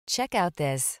Check out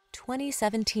this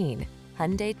 2017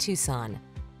 Hyundai Tucson.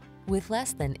 With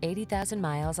less than 80,000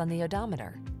 miles on the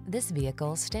odometer, this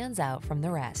vehicle stands out from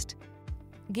the rest.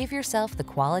 Give yourself the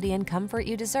quality and comfort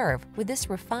you deserve with this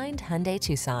refined Hyundai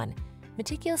Tucson.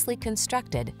 Meticulously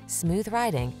constructed, smooth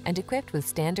riding, and equipped with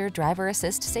standard driver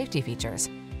assist safety features,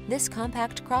 this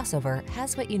compact crossover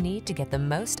has what you need to get the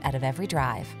most out of every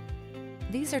drive.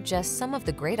 These are just some of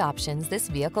the great options this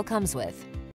vehicle comes with: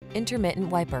 intermittent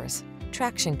wipers,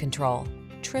 traction control,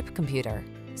 trip computer,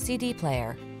 CD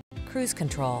player, cruise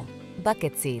control,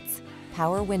 bucket seats,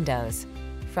 power windows,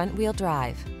 front-wheel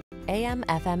drive,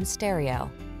 AM/FM stereo,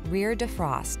 rear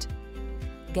defrost.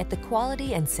 Get the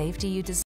quality and safety you deserve